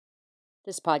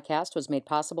This podcast was made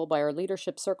possible by our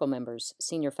Leadership Circle members,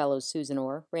 Senior Fellows Susan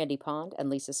Orr, Randy Pond,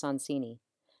 and Lisa Sonsini.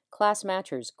 Class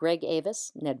Matchers Greg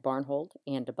Avis, Ned Barnhold,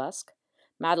 Ann DeBusk,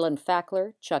 Madeline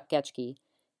Fackler, Chuck Getchke,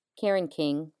 Karen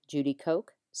King, Judy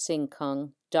Koch, Sing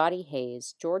Kung, Dottie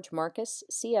Hayes, George Marcus,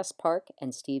 C.S. Park,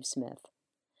 and Steve Smith.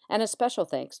 And a special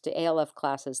thanks to ALF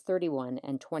Classes 31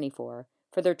 and 24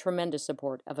 for their tremendous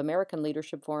support of American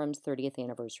Leadership Forum's 30th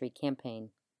anniversary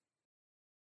campaign.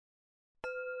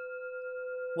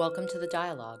 Welcome to The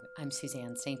Dialogue. I'm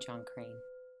Suzanne St. John Crane.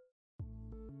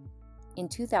 In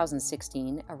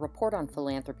 2016, a report on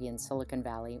philanthropy in Silicon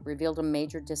Valley revealed a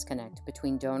major disconnect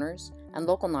between donors and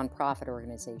local nonprofit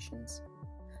organizations.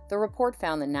 The report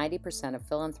found that 90% of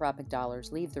philanthropic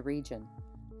dollars leave the region,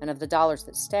 and of the dollars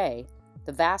that stay,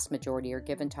 the vast majority are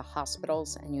given to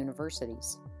hospitals and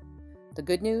universities. The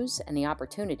good news and the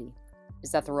opportunity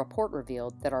is that the report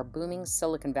revealed that our booming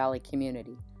Silicon Valley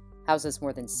community houses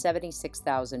more than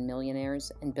 76,000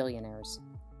 millionaires and billionaires.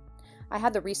 I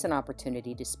had the recent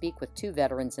opportunity to speak with two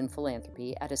veterans in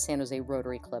philanthropy at a San Jose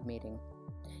Rotary Club meeting.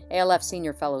 ALF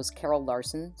Senior Fellows Carol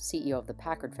Larson, CEO of the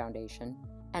Packard Foundation,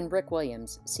 and Rick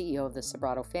Williams, CEO of the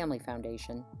Sobrato Family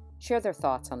Foundation, share their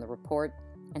thoughts on the report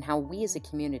and how we as a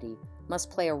community must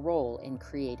play a role in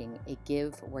creating a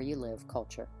give where you live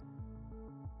culture.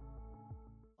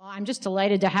 Well, I'm just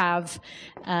delighted to have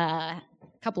a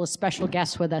couple of special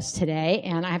guests with us today,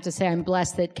 and I have to say I'm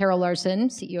blessed that Carol Larson,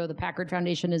 CEO of the Packard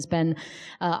Foundation, has been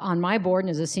on my board and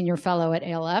is a senior fellow at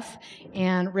ALF,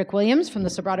 and Rick Williams from the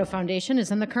Sobrato Foundation is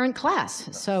in the current class.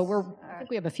 So I think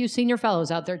we have a few senior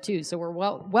fellows out there too, so we're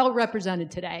well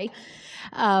represented today.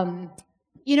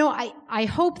 I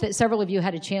hope that several of you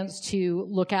had a chance to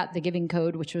look at the Giving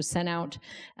Code, which was sent out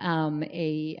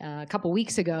a couple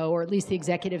weeks ago, or at least the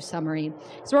executive summary.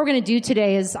 So what we're going to do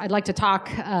today is I'd like to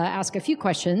ask a few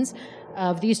questions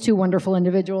of these two wonderful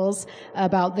individuals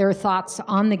about their thoughts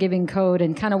on the Giving Code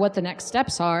and kind of what the next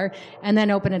steps are, and then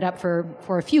open it up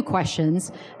for a few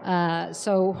questions.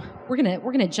 So we're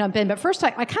gonna jump in, but first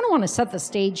I kind of want to set the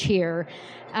stage here.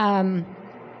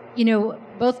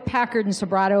 Both Packard and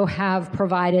Sobrato have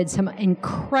provided some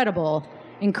incredible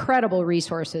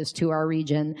resources to our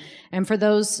region. And for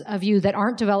those of you that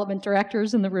aren't development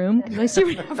directors in the room, I see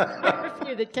we have a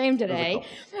few that came today.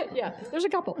 Yeah, there's a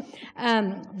couple.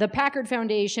 The Packard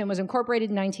Foundation was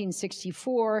incorporated in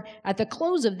 1964. At the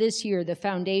close of this year, the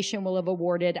foundation will have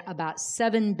awarded about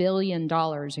 $7 billion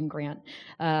in grant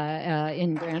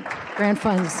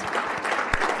funds.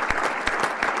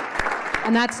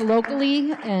 And that's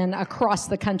locally and across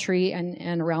the country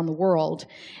and around the world.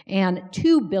 And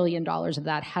 $2 billion of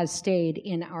that has stayed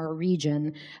in our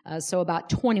region. So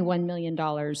about $21 million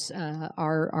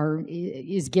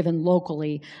is given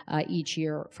locally each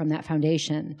year from that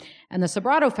foundation. And the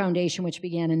Sobrato Foundation, which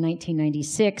began in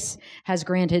 1996, has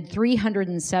granted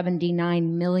 $379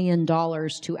 million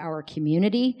to our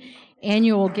community.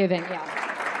 Annual giving,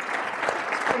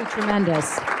 it's pretty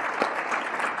tremendous.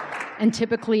 And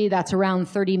typically that's around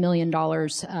 $30 million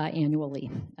annually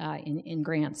in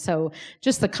grants. So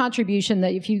just the contribution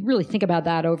that, if you really think about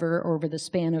that over the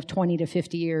span of 20 to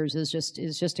 50 years, is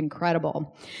just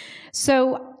incredible.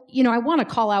 So, I want to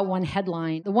call out one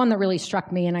headline, the one that really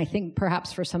struck me, and I think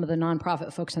perhaps for some of the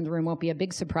nonprofit folks in the room won't be a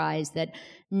big surprise, that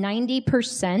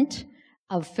 90%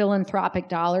 of philanthropic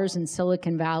dollars in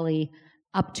Silicon Valley,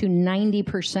 up to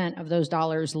 90% of those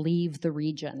dollars leave the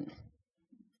region.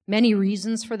 Many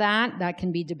reasons for that. That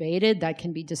can be debated, that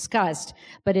can be discussed,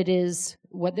 but it is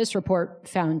what this report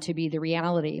found to be the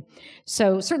reality.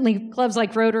 So certainly clubs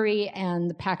like Rotary and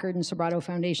the Packard and Sobrato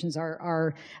Foundations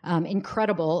are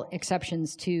incredible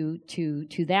exceptions to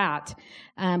that.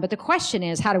 But the question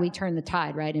is, how do we turn the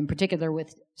tide, right? In particular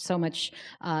with so much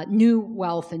new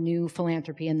wealth and new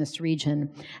philanthropy in this region.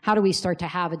 How do we start to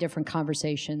have a different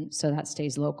conversation so that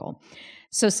stays local?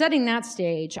 So setting that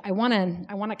stage, I want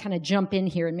to kind of jump in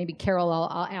here, and maybe Carol,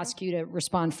 I'll ask you to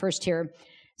respond first here.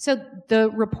 So the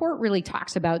report really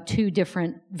talks about two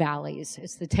different valleys.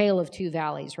 It's the tale of two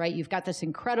valleys, right? You've got this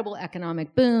incredible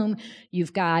economic boom.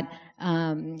 You've got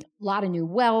a lot of new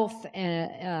wealth,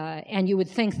 and you would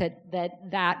think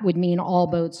that would mean all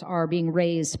boats are being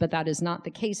raised, but that is not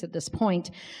the case at this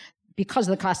point. Because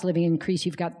of the cost of living increase,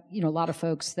 you've got, a lot of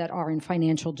folks that are in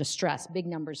financial distress, big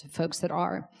numbers of folks that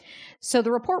are. So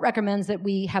the report recommends that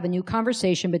we have a new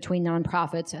conversation between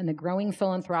nonprofits and the growing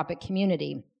philanthropic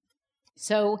community.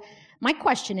 So my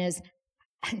question is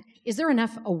there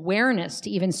enough awareness to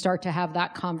even start to have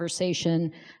that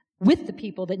conversation with the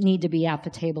people that need to be at the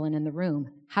table and in the room?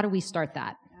 How do we start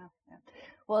that? Yeah.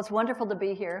 Well, it's wonderful to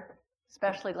be here,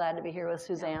 especially glad to be here with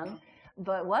Suzanne.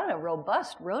 But what a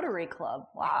robust Rotary Club.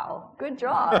 Wow, good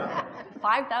job.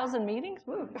 5,000 meetings?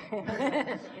 Woo.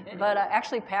 But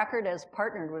actually, Packard has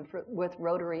partnered with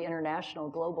Rotary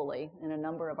International globally in a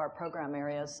number of our program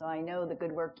areas. So I know the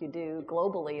good work you do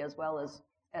globally as well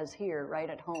as here, right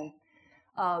at home.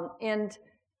 And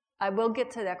I will get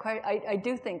to that question. I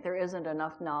do think there isn't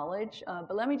enough knowledge,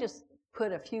 but let me just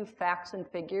put a few facts and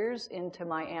figures into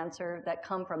my answer that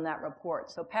come from that report.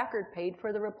 So Packard paid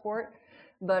for the report,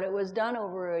 but it was done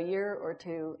over a year or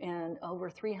two, and over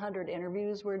 300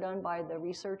 interviews were done by the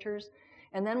researchers.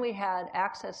 And then we had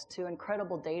access to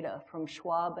incredible data from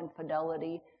Schwab and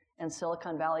Fidelity and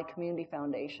Silicon Valley Community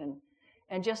Foundation.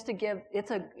 And just to give,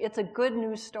 it's a good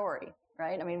news story,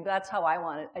 right? I mean, that's how I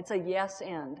want it. It's a yes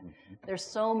and. There's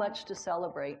so much to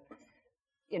celebrate.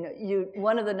 You know,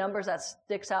 one of the numbers that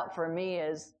sticks out for me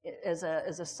is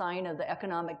a sign of the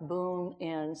economic boom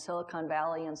in Silicon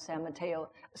Valley and Santa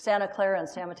Clara and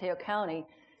San Mateo County,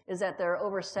 is that there are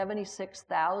over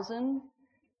 76,000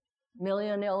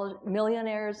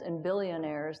 millionaires and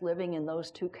billionaires living in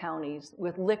those two counties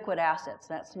with liquid assets.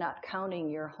 That's not counting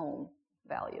your home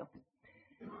value.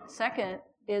 Second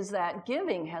is that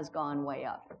giving has gone way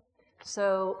up.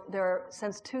 So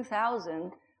since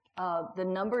 2000, the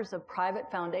numbers of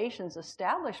private foundations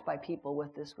established by people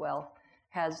with this wealth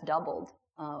has doubled,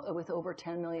 with over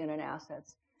 10 million in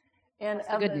assets. And that's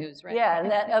the good news, right? Yeah,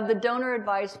 and that of the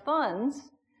donor-advised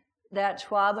funds that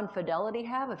Schwab and Fidelity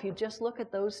have, if you just look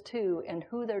at those two and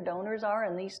who their donors are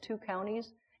in these two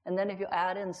counties, and then if you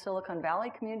add in Silicon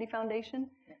Valley Community Foundation,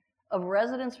 of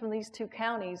residents from these two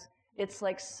counties, it's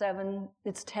like $10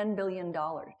 billion,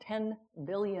 $10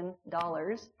 billion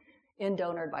in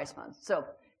donor-advised funds. So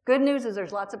good news is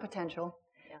there's lots of potential.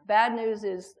 Yeah. Bad news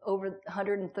is over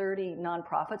 130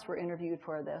 nonprofits were interviewed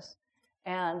for this,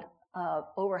 and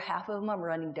over half of them are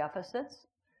running deficits.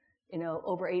 You know,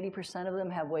 over 80% of them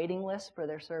have waiting lists for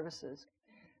their services.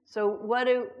 So what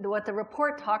the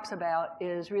report talks about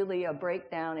is really a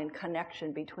breakdown in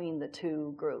connection between the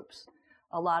two groups.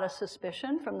 A lot of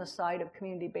suspicion from the side of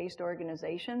community-based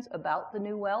organizations about the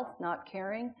new wealth not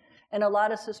caring, and a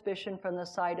lot of suspicion from the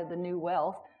side of the new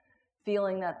wealth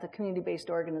feeling that the community-based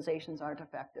organizations aren't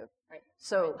effective. Right.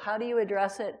 So how do you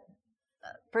address it?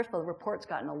 First of all, the report's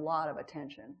gotten a lot of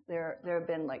attention. There have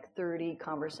been like 30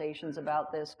 conversations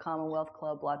about this, Commonwealth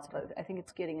Club, lots of, I think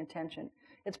it's getting attention.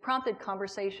 It's prompted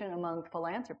conversation among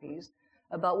philanthropies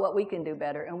about what we can do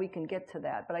better, and we can get to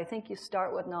that. But I think you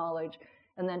start with knowledge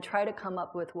and then try to come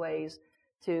up with ways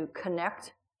to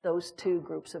connect those two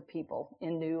groups of people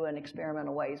in new and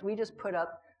experimental ways. We just put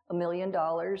up $1 million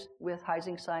with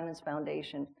Heising Simons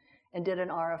Foundation and did an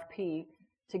RFP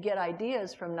to get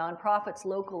ideas from nonprofits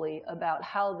locally about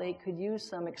how they could use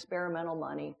some experimental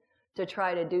money to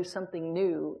try to do something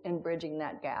new in bridging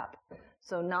that gap.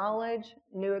 So knowledge,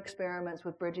 new experiments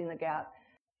with bridging the gap.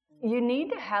 You need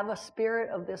to have a spirit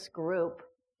of this group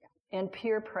and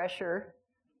peer pressure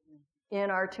in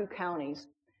our two counties,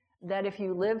 that if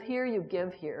you live here, you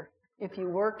give here. If you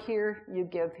work here, you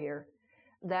give here.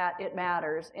 That it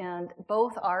matters. And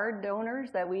both our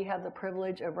donors that we have the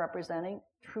privilege of representing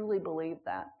truly believe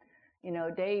that. You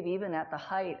know, Dave, even at the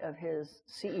height of his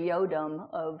CEO-dom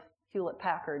of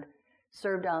Hewlett-Packard,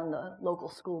 served on the local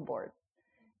school board.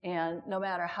 And no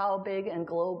matter how big and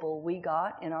global we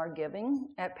got in our giving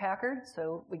at Packard,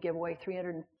 so we give away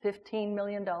 $315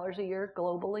 million a year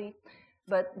globally,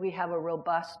 but we have a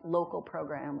robust local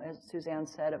program, as Suzanne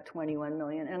said, of 21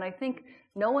 million. And I think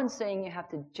no one's saying you have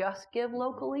to just give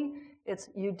locally. It's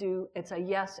a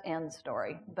yes and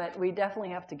story, but we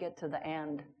definitely have to get to the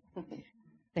and.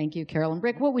 Thank you, Carol. And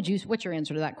Rick, what's your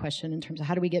answer to that question in terms of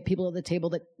how do we get people at the table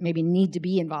that maybe need to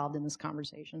be involved in this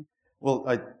conversation? Well,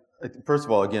 first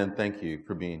of all, again, thank you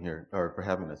for being here, or for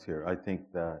having us here. I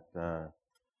think that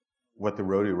what the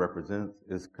Rotary represents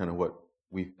is kind of what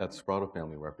we at Sproto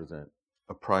Family represent,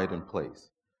 a pride in place.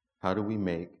 How do we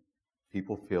make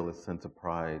people feel a sense of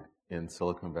pride in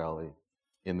Silicon Valley,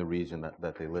 in the region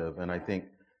that they live? And I think,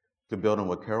 to build on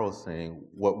what Carol is saying,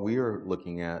 what we are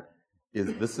looking at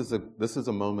is this is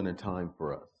a moment in time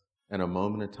for us, and a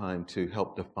moment in time to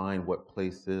help define what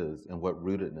place is and what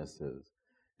rootedness is.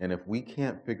 And if we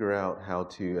can't figure out how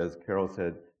to, as Carol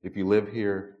said, if you live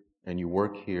here and you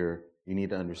work here, you need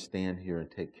to understand here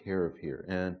and take care of here.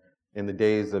 And in the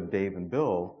days of Dave and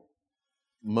Bill,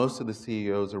 most of the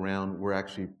CEOs around were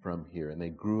actually from here, and they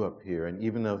grew up here. And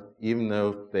even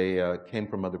though they came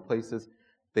from other places,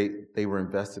 they were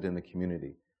invested in the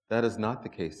community. That is not the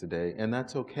case today, and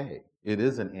that's okay. It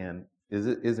is an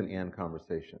and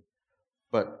conversation.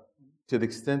 But to the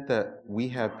extent that we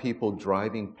have people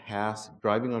driving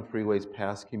on freeways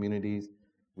past communities,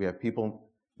 we have people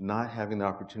not having the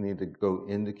opportunity to go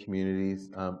into communities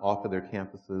off of their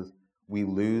campuses, we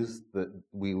lose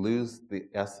the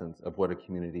essence of what a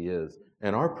community is.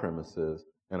 And our premise is,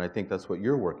 and I think that's what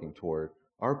you're working toward,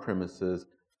 our premise is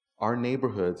our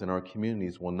neighborhoods and our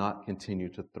communities will not continue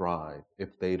to thrive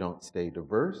if they don't stay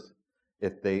diverse,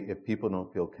 if people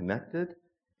don't feel connected,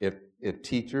 if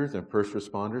teachers and first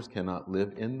responders cannot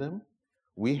live in them.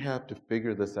 We have to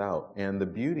figure this out. And the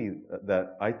beauty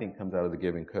that I think comes out of the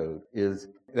Giving Code is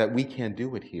that we can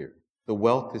do it here. The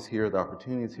wealth is here, the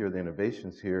opportunity is here, the innovation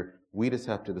is here. We just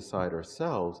have to decide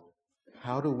ourselves,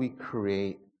 how do we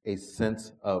create a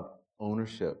sense of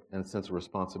ownership and a sense of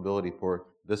responsibility for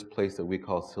this place that we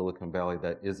call Silicon Valley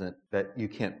that you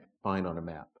can't find on a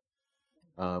map.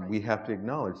 We have to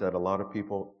acknowledge that a lot of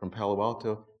people from Palo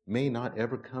Alto may not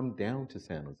ever come down to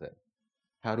San Jose.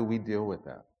 How do we deal with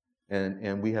that?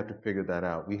 And we have to figure that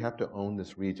out. We have to own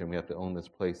this region. We have to own this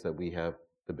place that we have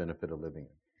the benefit of living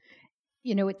in.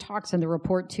 You know, it talks in the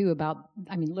report too about,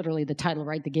 I mean, literally the title,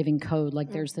 right? The Giving Code.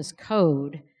 Like there's this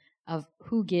code of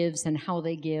who gives and how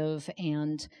they give,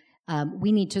 and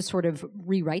we need to sort of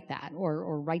rewrite that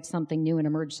or write something new and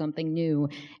emerge something new.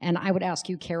 And I would ask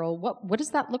you, Carol, what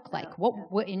does that look like?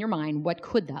 What in your mind, what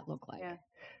could that look like? Yeah.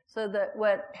 So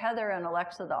what Heather and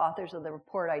Alexa, the authors of the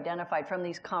report, identified from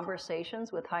these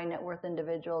conversations with high net worth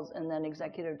individuals and then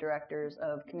executive directors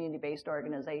of community-based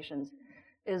organizations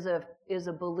is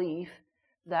a belief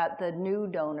that the new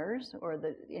donors or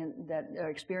that are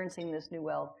experiencing this new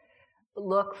wealth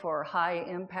look for high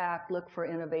impact, look for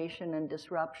innovation and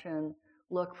disruption,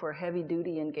 look for heavy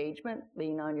duty engagement,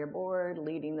 being on your board,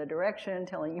 leading the direction,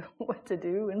 telling you what to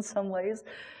do in some ways,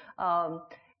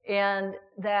 and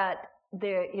that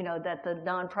the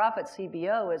nonprofit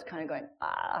CBO is kind of going,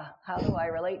 how do I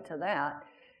relate to that?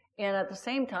 And at the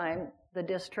same time, the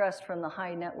distrust from the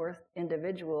high net worth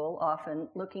individual often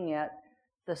looking at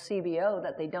the CBO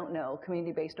that they don't know,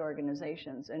 community-based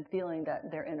organizations, and feeling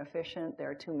that they're inefficient, there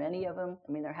are too many of them.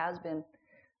 I mean, there has been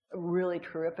really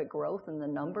terrific growth in the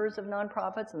numbers of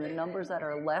nonprofits and the numbers that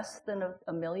are less than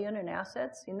a million in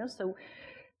assets, so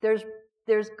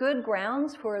there's good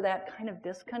grounds for that kind of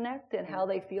disconnect and how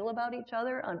they feel about each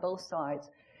other on both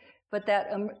sides. But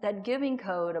that Giving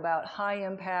Code about high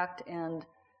impact and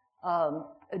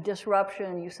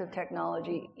disruption, use of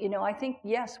technology, I think,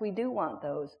 yes, we do want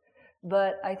those.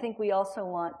 But I think we also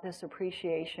want this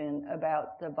appreciation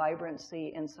about the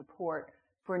vibrancy and support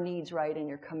for needs right in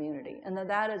your community. And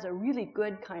that is a really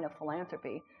good kind of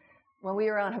philanthropy. When we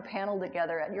were on a panel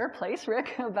together at your place,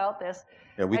 Rick, about this.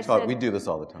 Yeah, we do this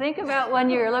all the time. Think about when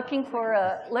you're looking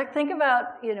for think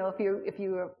about, if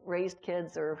you raised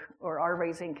kids or are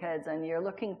raising kids and you're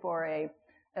looking for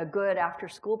a good after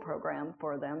school program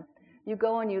for them. You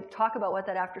go and you talk about what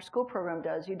that after-school program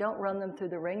does. You don't run them through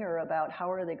the ringer about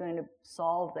how are they going to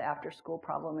solve the after-school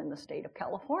problem in the state of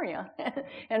California,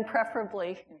 and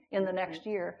preferably in the next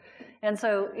year. And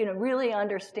so, really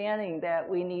understanding that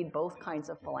we need both kinds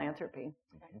of philanthropy.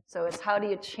 So it's how do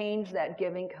you change that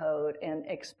Giving Code and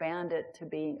expand it to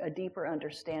being a deeper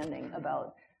understanding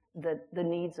about the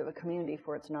needs of a community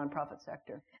for its nonprofit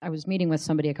sector. I was meeting with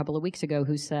somebody a couple of weeks ago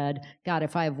who said, God,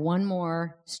 if I have one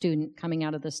more student coming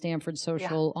out of the Stanford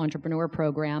Social Entrepreneur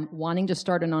Program wanting to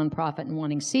start a nonprofit and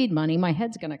wanting seed money, my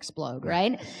head's going to explode,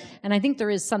 right? And I think there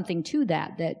is something to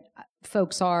that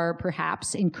folks are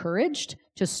perhaps encouraged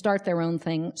to start their own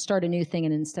thing, start a new thing,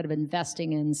 and instead of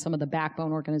investing in some of the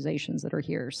backbone organizations that are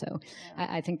here. So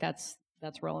I think that's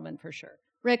relevant for sure.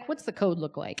 Rick, what's the code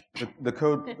look like? The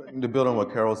code, to build on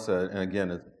what Carol said, and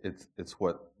again, it's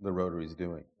what the Rotary is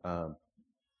doing.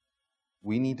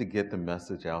 We need to get the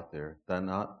message out there that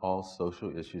not all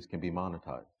social issues can be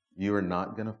monetized. You are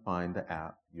not going to find the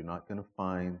app. You're not going to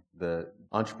find the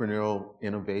entrepreneurial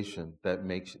innovation that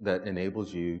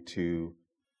enables you to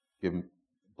give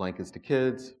blankets to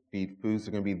kids, feed foods. There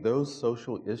are going to be those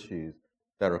social issues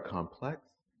that are complex,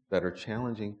 that are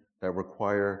challenging, that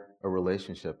require a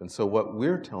relationship. And so what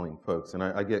we're telling folks, and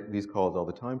I get these calls all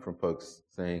the time from folks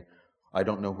saying, I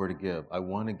don't know where to give. I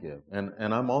want to give. And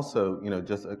I'm also,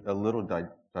 just a little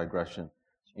digression.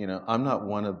 I'm not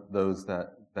one of those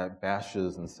that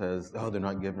bashes and says, oh, they're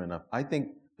not giving enough. I think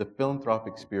the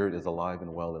philanthropic spirit is alive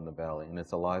and well in the Valley, and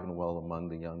it's alive and well among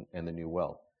the young and the new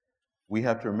wealth. We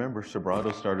have to remember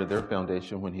Sobrato started their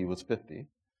foundation when he was 50,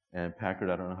 and Packard,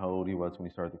 I don't know how old he was when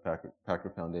he started the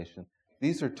Packard Foundation.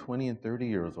 These are 20 and 30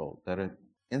 years old that have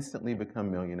instantly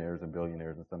become millionaires and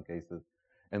billionaires in some cases,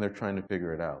 and they're trying to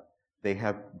figure it out. They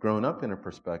have grown up in a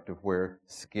perspective where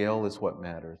scale is what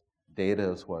matters,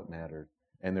 data is what matters,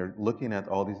 and they're looking at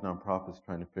all these nonprofits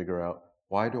trying to figure out,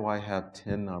 why do I have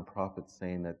 10 nonprofits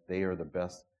saying that they are the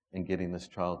best in getting this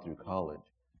child through college?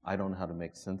 I don't know how to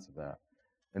make sense of that.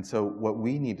 And so what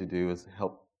we need to do is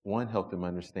help one, help them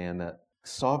understand that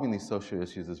solving these social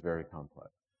issues is very complex.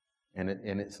 And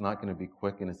it's not going to be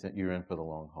quick, and you're in for the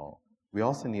long haul. We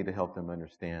also need to help them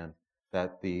understand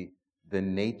that the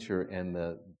nature and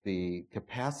the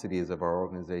capacities of our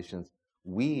organizations,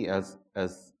 we as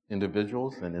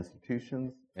individuals and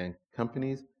institutions and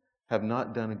companies have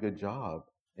not done a good job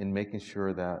in making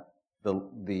sure that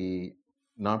the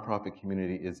nonprofit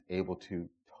community is able to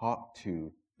talk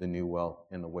to the new wealth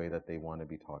in the way that they want to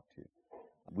be talked to.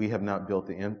 We have not built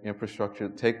the infrastructure.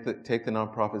 Take the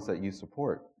nonprofits that you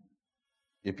support.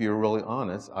 If you're really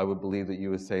honest, I would believe that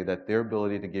you would say that their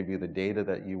ability to give you the data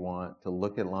that you want, to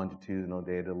look at longitudinal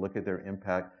data, look at their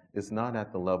impact, is not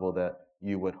at the level that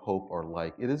you would hope or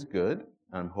like. It is good.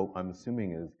 I'm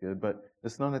assuming it is good, but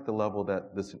it's not at the level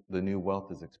that the new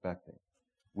wealth is expecting.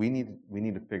 We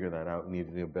need to figure that out. We need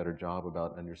to do a better job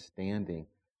about understanding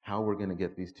how we're going to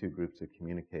get these two groups to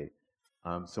communicate.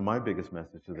 So my biggest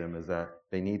message to them is that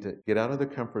they need to get out of their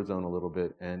comfort zone a little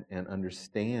bit and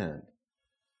understand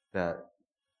that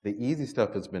the easy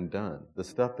stuff has been done. The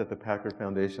stuff that the Packard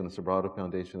Foundation, the Sobrato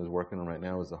Foundation is working on right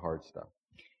now is the hard stuff.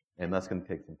 And that's going to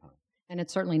take some time. And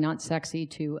it's certainly not sexy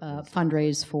to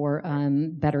fundraise for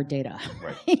better data.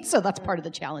 Right. So that's part of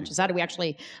the challenge, is how do we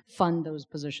actually fund those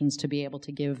positions to be able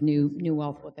to give new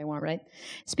wealth what they want, right?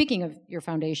 Speaking of your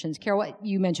foundations, Carol,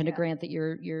 you mentioned a grant that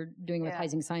you're doing with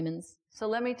Heising Simons. So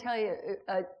let me tell you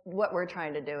what we're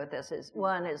trying to do with this is,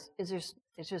 one, it's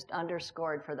just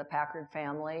underscored for the Packard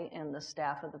family and the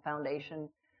staff of the foundation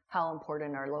how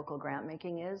important our local grant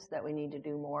making is, that we need to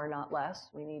do more, not less.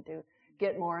 We need to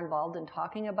get more involved in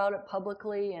talking about it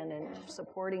publicly and in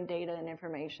supporting data and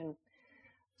information.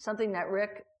 Something that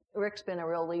Rick's been a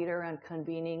real leader in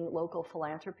convening local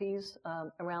philanthropies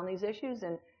around these issues,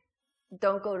 and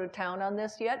don't go to town on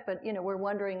this yet, but we're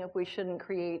wondering if we shouldn't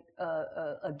create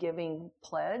a giving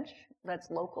pledge that's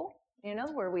local,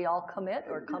 where we all commit,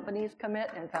 or companies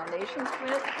commit and foundations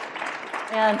commit.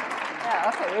 And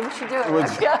okay, maybe we should do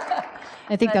it.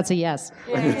 I think that's a yes.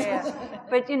 Yeah.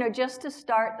 But just to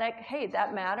start, hey,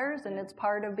 that matters, and it's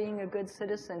part of being a good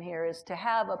citizen here, is to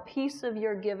have a piece of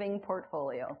your giving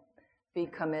portfolio be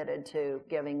committed to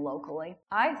giving locally.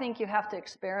 I think you have to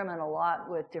experiment a lot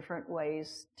with different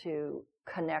ways to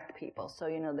connect people. So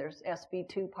there's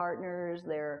SB2 partners.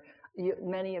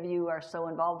 Many of you are so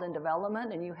involved in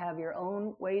development, and you have your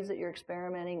own ways that you're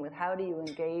experimenting with how do you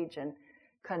engage and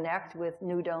connect with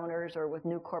new donors or with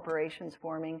new corporations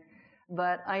forming.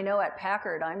 But I know at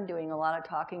Packard, I'm doing a lot of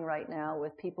talking right now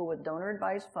with people with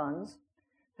donor-advised funds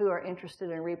who are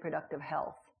interested in reproductive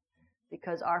health,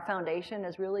 because our foundation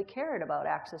has really cared about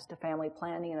access to family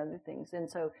planning and other things. And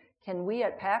so can we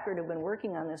at Packard, who've been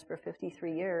working on this for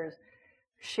 53 years,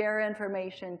 share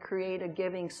information, create a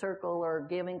giving circle or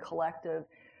giving collective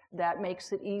that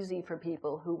makes it easy for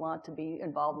people who want to be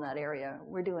involved in that area?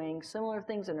 We're doing similar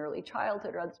things in early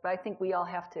childhood, but I think we all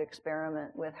have to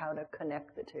experiment with how to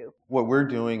connect the two. What we're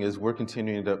doing is we're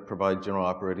continuing to provide general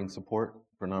operating support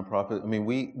for nonprofits. I mean,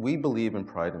 we believe in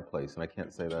pride in place, and I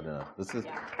can't say that enough.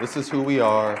 This is who we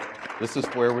are. This is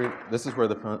where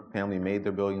the family made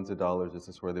their billions of dollars. This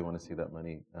is where they want to see that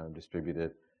money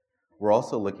distributed. We're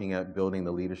also looking at building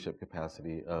the leadership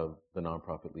capacity of the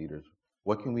nonprofit leaders.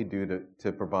 What can we do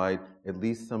to provide at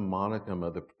least some modicum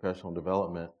of the professional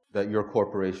development that your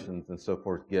corporations and so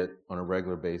forth get on a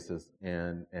regular basis,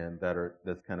 and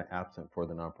that's kind of absent for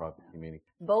the nonprofit community?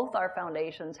 Both our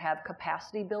foundations have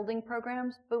capacity building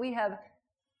programs, but we have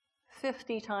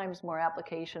 50 times more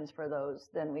applications for those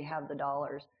than we have the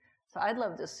dollars. So I'd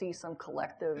love to see some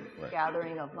collective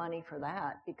gathering of money for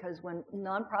that, because when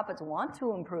nonprofits want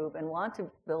to improve and want to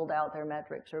build out their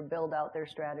metrics or build out their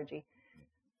strategy,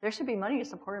 there should be money to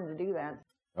support them to do that.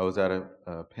 I was at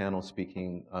a panel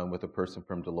speaking with a person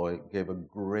from Deloitte, gave a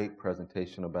great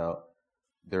presentation about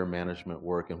their management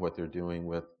work and what they're doing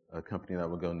with a company that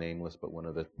will go nameless, but one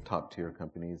of the top tier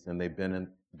companies. And they've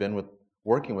been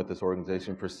working with this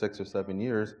organization for 6 or 7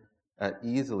 years at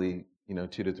easily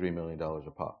 $2 to $3 million a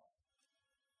pop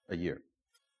a year.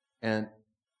 And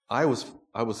I was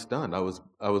stunned. I was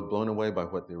blown away by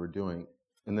what they were doing.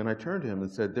 And then I turned to him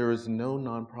and said, there is no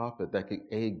nonprofit that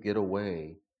could get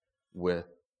away with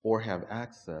or have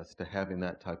access to having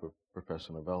that type of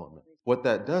professional development. What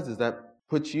that does is that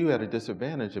puts you at a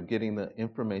disadvantage of getting the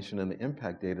information and the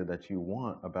impact data that you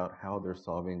want about how they're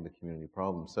solving the community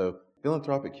problem. So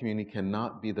philanthropic community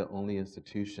cannot be the only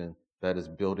institution that is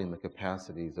building the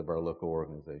capacities of our local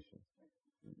organizations.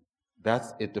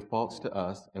 It defaults to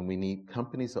us, and we need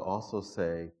companies to also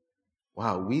say,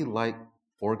 wow, we like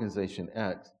Organization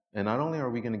X, and not only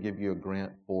are we going to give you a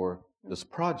grant for this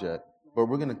project, but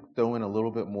we're going to throw in a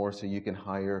little bit more so you can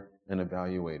hire an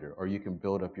evaluator, or you can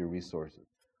build up your resources.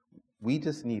 We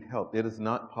just need help. It is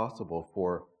not possible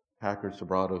for Packard,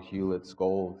 Sobrato, Hewlett,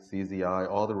 Skoll, CZI,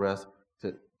 all the rest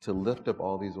to lift up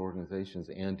all these organizations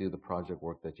and do the project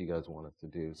work that you guys want us to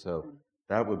do. So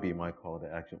that would be my call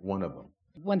to action, one of them.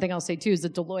 One thing I'll say too is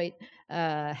that Deloitte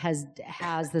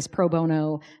has this pro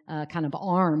bono kind of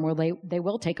arm where they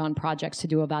will take on projects to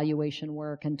do evaluation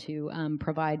work and to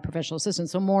provide professional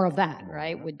assistance. So more of that,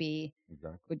 right, would be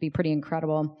pretty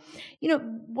incredible. You know,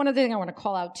 one other thing I want to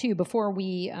call out too before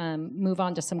we move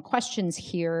on to some questions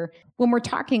here. When we're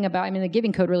talking about, I mean, the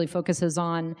Giving Code really focuses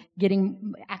on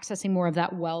accessing more of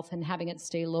that wealth and having it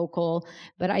stay local.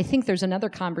 But I think there's another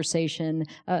conversation,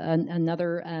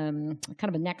 another kind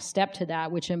of a next step to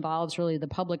that, which involves really the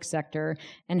public sector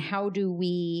and how do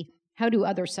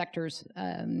other sectors,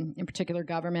 in particular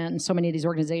government, and so many of these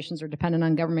organizations are dependent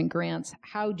on government grants,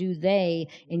 how do they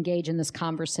engage in this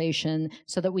conversation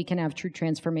so that we can have true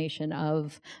transformation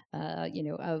of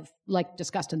like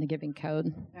discussed in the Giving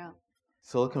Code? Yeah.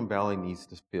 Silicon Valley needs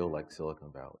to feel like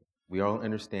Silicon Valley. We all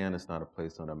understand it's not a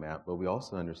place on a map, but we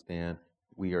also understand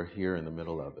we are here in the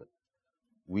middle of it.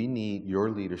 We need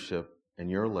your leadership and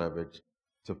your leverage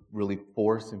to really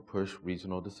force and push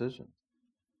regional decisions.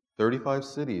 35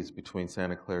 cities between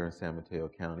Santa Clara and San Mateo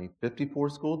County, 54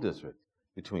 school districts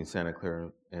between Santa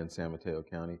Clara and San Mateo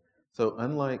County. So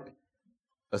unlike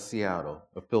a Seattle,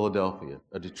 a Philadelphia,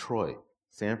 a Detroit,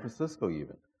 San Francisco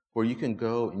even, where you can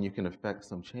go and you can affect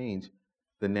some change,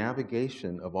 the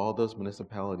navigation of all those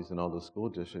municipalities and all those school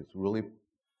districts really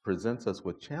presents us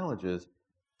with challenges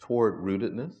toward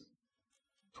rootedness,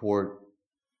 toward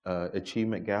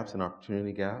achievement gaps and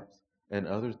opportunity gaps, and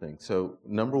other things. So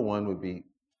number one would be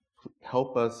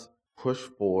help us push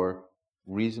for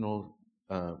regional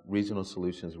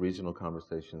solutions, regional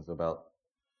conversations about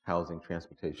housing,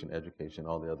 transportation, education,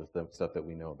 all the other stuff that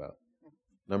we know about.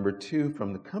 Number two,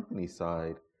 from the company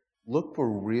side, look for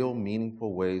real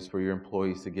meaningful ways for your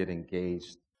employees to get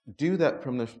engaged. Do that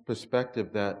from the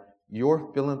perspective that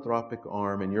your philanthropic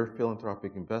arm and your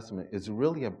philanthropic investment is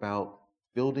really about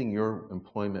building your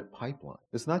employment pipeline.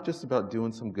 It's not just about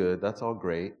doing some good, that's all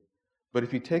great. But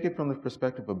if you take it from the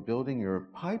perspective of building your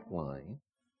pipeline,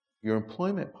 your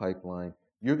employment pipeline,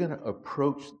 you're going to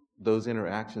approach those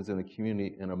interactions in the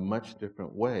community in a much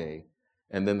different way.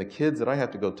 And then the kids that I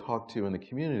have to go talk to in the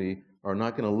community are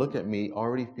not going to look at me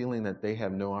already feeling that they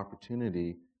have no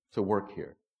opportunity to work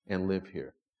here and live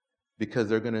here. Because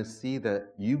they're going to see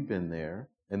that you've been there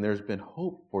and there's been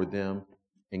hope for them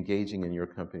engaging in your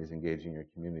companies, engaging in your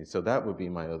community. So that would be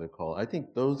my other call. I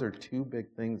think those are two big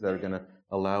things that are going to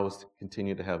allow us to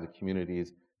continue to have the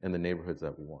communities and the neighborhoods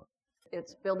that we want.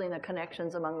 It's building the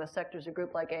connections among the sectors, a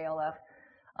group like ALF.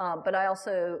 But I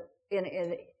also,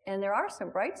 and there are some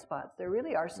bright spots. There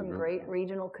really are some great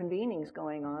regional convenings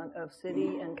going on of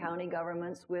city and county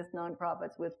governments with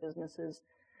nonprofits, with businesses,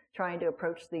 trying to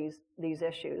approach these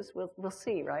issues. We'll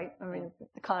see, right? I mean,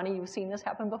 Connie, you've seen this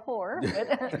happen before.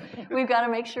 But we've got to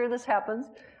make sure this happens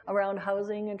around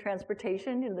housing and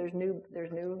transportation. You know,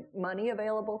 there's new money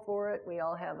available for it. We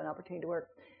all have an opportunity to work.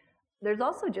 There's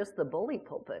also just the bully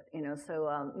pulpit, you know.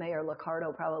 So Mayor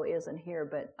Liccardo probably isn't here,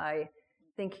 but I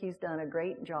think he's done a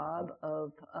great job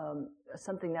of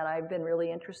something that I've been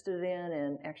really interested in,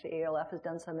 and actually ALF has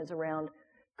done some, is around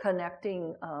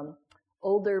connecting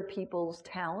older people's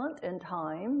talent and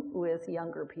time with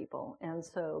younger people. And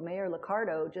so Mayor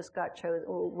Liccardo just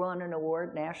won an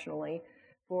award nationally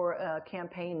for a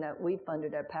campaign that we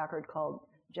funded at Packard called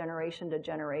Generation to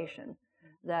Generation,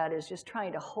 that is just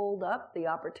trying to hold up the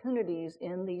opportunities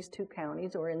in these two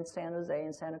counties, or in San Jose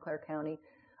and Santa Clara County,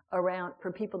 around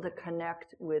for people to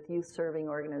connect with youth-serving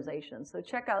organizations. So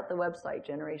check out the website,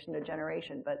 Generation to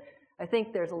Generation. But I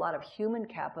think there's a lot of human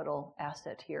capital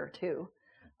asset here, too,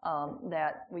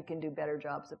 that we can do better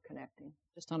jobs of connecting.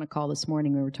 Just on a call this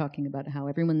morning, we were talking about how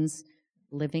everyone's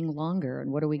living longer, and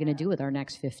what are we going to do with our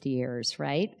next 50 years,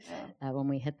 right? When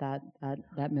we hit that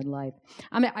midlife.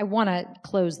 I want to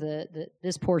close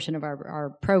this portion of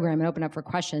our program and open up for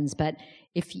questions, but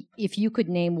if you could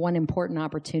name one important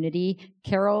opportunity,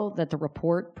 Carol, that the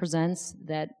report presents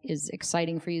that is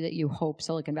exciting for you, that you hope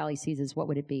Silicon Valley seizes, what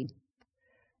would it be?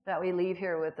 That we leave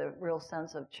here with a real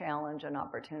sense of challenge and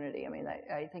opportunity. I mean,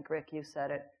 I think, Rick, you said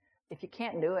it. If you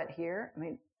can't do it here, I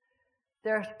mean,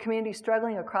 there are communities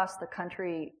struggling across the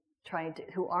country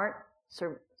who aren't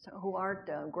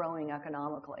growing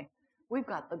economically. We've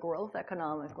got the growth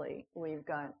economically. We've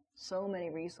got so many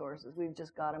resources. We've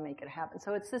just got to make it happen.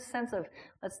 So it's this sense of,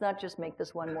 let's not just make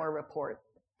this one more report.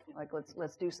 Like,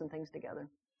 let's do some things together.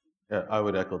 Yeah, I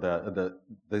would echo that.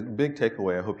 The big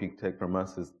takeaway I hope you take from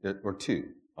us is, or two.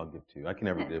 I'll give two. I can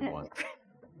never give one.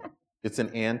 It's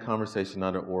an and conversation,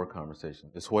 not an or conversation.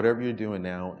 It's whatever you're doing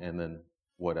now, and then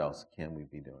what else can we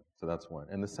be doing? So that's one.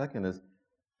 And the second is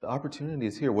the opportunity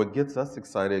is here. What gets us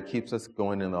excited, keeps us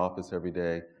going in the office every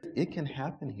day, it can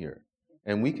happen here.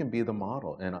 And we can be the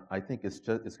model. And I think it's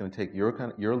going to take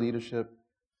your leadership,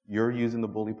 you're using the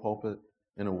bully pulpit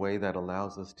in a way that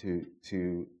allows us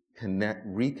to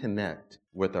reconnect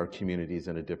with our communities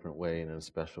in a different way and in a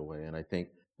special way. And I think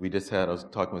I was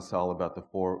talking with Sal about the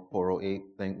 408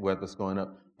 thing, what's going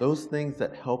up. Those things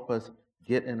that help us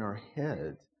get in our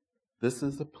heads, this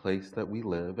is a place that we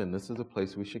live, and this is a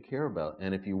place we should care about.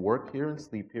 And if you work here and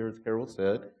sleep here, as Carol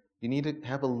said, you need to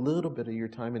have a little bit of your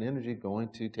time and energy going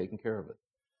to taking care of it.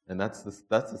 And that's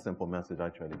the simple message I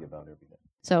try to give out every day.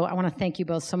 So I want to thank you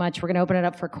both so much. We're going to open it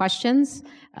up for questions.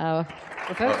 We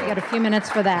got a few minutes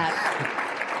for that.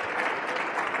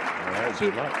 All right,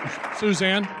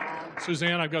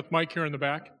 Suzanne, I've got Mike here in the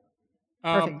back.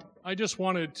 Perfect. I just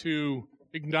wanted to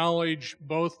acknowledge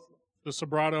both the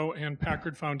Sobrato and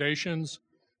Packard Foundations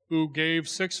who gave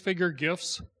six-figure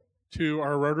gifts to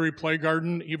our Rotary Play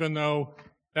Garden, even though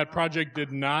that project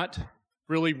did not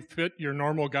really fit your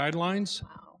normal guidelines.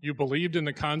 You believed in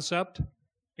the concept.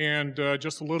 And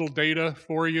just a little data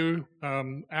for you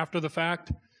after the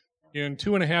fact. In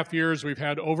 2.5 years, we've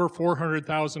had over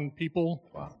 400,000 people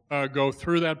go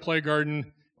through that play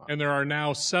garden, and there are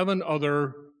now 7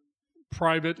 other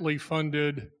privately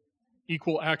funded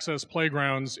equal access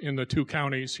playgrounds in the 2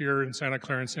 counties here in Santa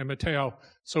Clara and San Mateo.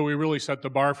 So we really set the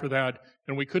bar for that,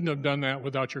 and we couldn't have done that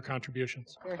without your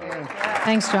contributions.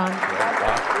 Thanks, John.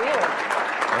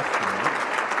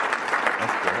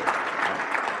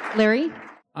 Larry?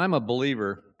 I'm a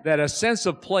believer that a sense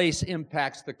of place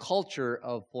impacts the culture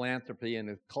of philanthropy and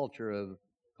the culture of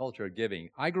giving.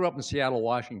 I grew up in Seattle,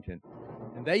 Washington,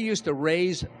 and they used to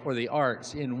raise for the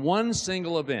arts in one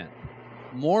single event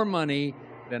more money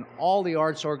than all the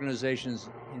arts organizations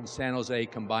in San Jose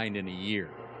combined in a year.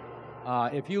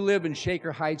 If you live in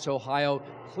Shaker Heights, Ohio,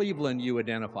 Cleveland you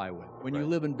identify with. When you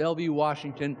live in Bellevue,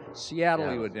 Washington,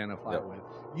 Seattle you identify with.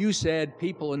 You said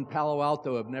people in Palo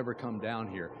Alto have never come down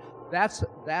here. That's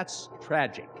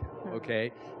tragic,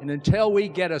 okay? And until we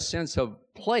get a sense of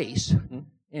place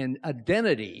and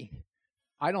identity,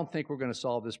 I don't think we're going to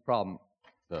solve this problem.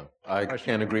 So I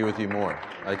can't agree with you more.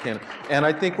 And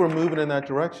I think we're moving in that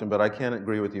direction, but I can't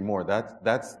agree with you more. That's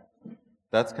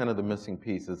kind of the missing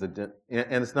piece. And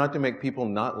it's not to make people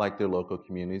not like their local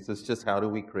communities. It's just how do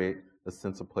we create a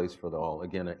sense of place for the all?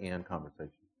 Again, an and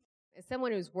conversation. As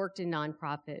someone who's worked in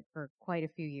nonprofit for quite a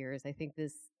few years, I think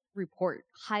this report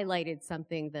highlighted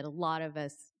something that a lot of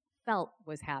us felt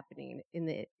was happening in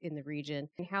the region.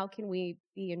 And how can we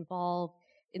be involved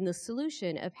in the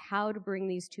solution of how to bring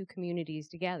these 2 communities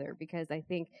together? Because I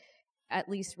think, at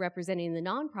least representing the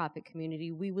nonprofit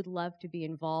community, we would love to be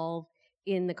involved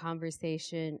in the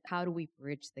conversation. How do we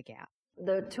bridge the gap?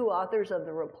 The 2 authors of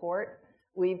the report,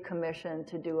 we've commissioned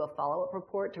to do a follow-up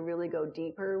report to really go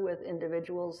deeper with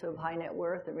individuals of high net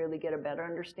worth and really get a better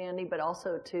understanding, but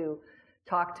also to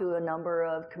talk to a number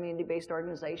of community-based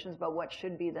organizations about what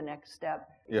should be the next step.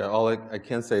 Yeah, all I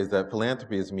can say is that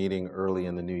philanthropy is meeting early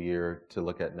in the new year to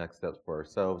look at next steps for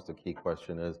ourselves. The key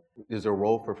question is there a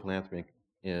role for philanthropy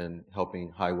in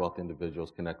helping high-wealth individuals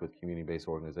connect with community-based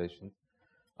organizations?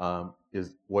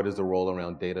 What is the role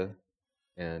around data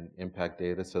and impact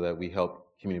data so that we help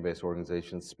community-based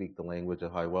organizations speak the language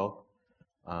of high wealth?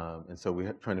 And so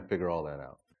we're trying to figure all that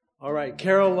out. All right,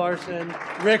 Carol Larson,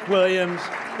 Rick Williams,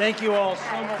 thank you all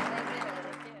so much.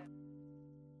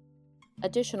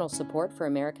 Additional support for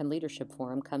American Leadership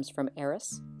Forum comes from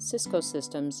Eris, Cisco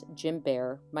Systems, Jim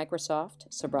Bear, Microsoft,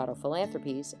 Sobrato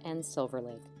Philanthropies, and Silver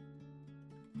Lake.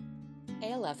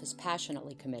 ALF is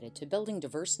passionately committed to building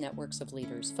diverse networks of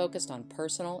leaders focused on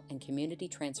personal and community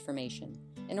transformation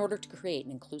in order to create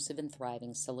an inclusive and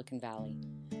thriving Silicon Valley.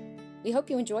 We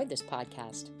hope you enjoyed this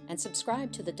podcast and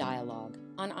subscribe to The Dialogue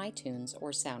on iTunes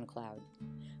or SoundCloud.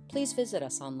 Please visit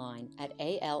us online at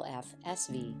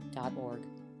alfsv.org.